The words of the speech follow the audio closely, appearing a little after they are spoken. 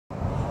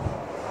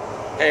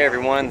Hey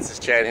everyone, this is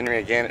Chad Henry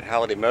again at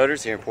Holiday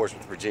Motors here in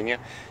Portsmouth, Virginia.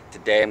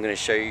 Today I'm going to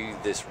show you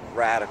this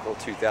radical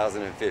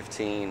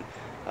 2015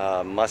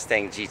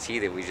 Mustang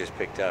GT that we just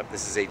picked up.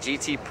 This is a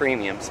GT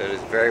Premium, so it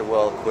is very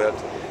well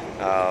equipped.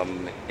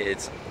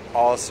 It's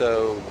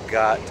also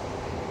got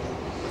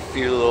a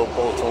few little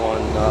bolt-on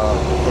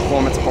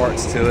performance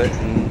parts to it,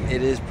 and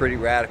it is pretty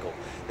radical.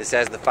 This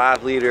has the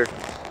 5-liter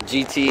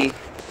GT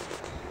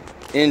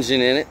engine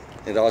in it.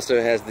 It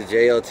also has the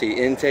JLT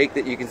intake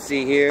that you can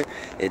see here.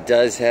 It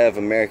does have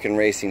American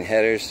Racing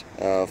headers,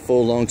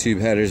 full long tube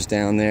headers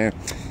down there,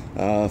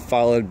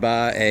 followed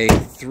by a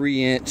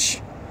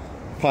 3-inch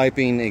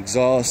piping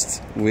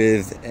exhaust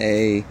with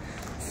a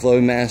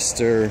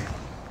Flowmaster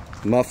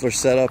muffler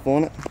setup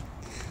on it.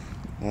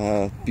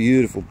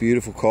 Beautiful,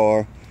 beautiful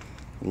car.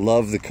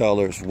 Love the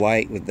colors,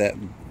 white with that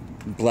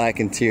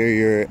black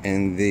interior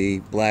and the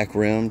black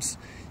rims.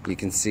 You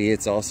can see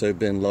it's also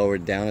been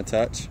lowered down a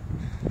touch.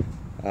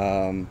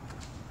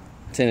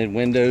 Tinted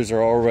windows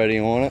are already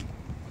on it.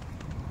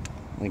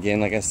 Again,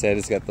 like I said,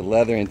 it's got the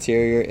leather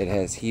interior. It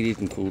has heated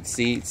and cooled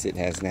seats. It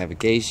has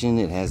navigation.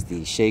 It has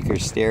the shaker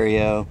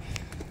stereo,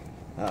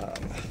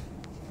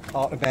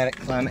 automatic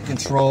climate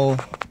control.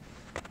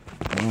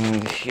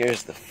 And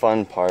here's the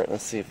fun part.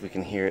 Let's see if we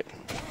can hear it.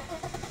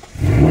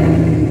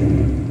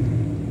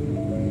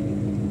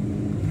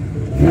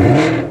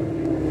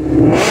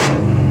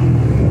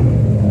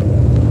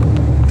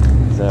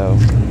 So,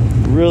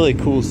 really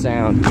cool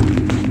sound.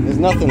 There's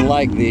nothing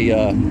like the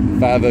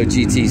 5.0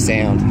 GT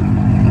sound.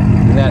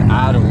 That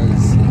idle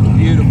is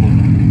beautiful.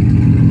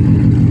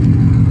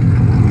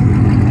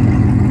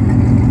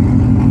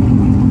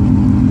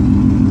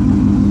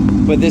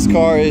 But this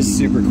car is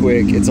super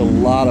quick. It's a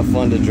lot of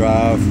fun to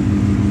drive.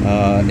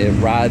 It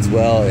rides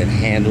well. It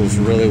handles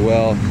really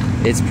well.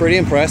 It's pretty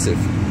impressive.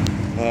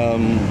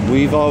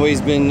 We've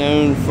always been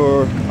known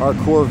for our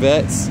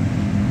Corvettes,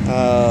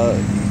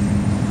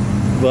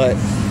 but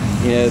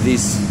you know,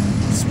 these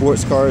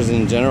sports cars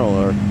in general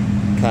are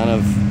kind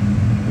of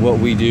what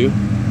we do.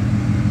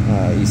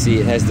 You see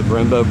it has the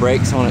Brembo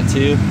brakes on it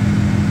too.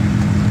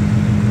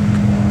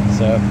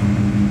 So,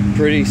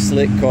 pretty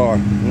slick car.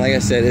 And like I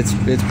said, it's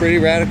pretty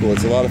radical.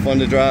 It's a lot of fun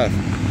to drive.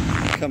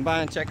 Come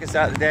by and check us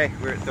out today.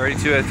 We're at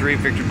 3203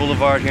 Victor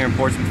Boulevard here in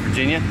Portsmouth,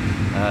 Virginia.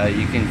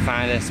 You can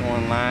find us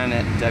online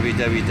at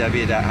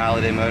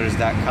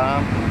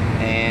www.holidaymotors.com,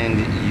 and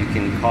you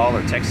can call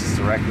or text us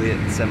directly at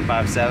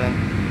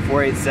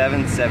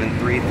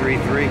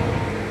 757-487-7333.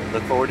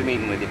 Look forward to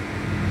meeting with you.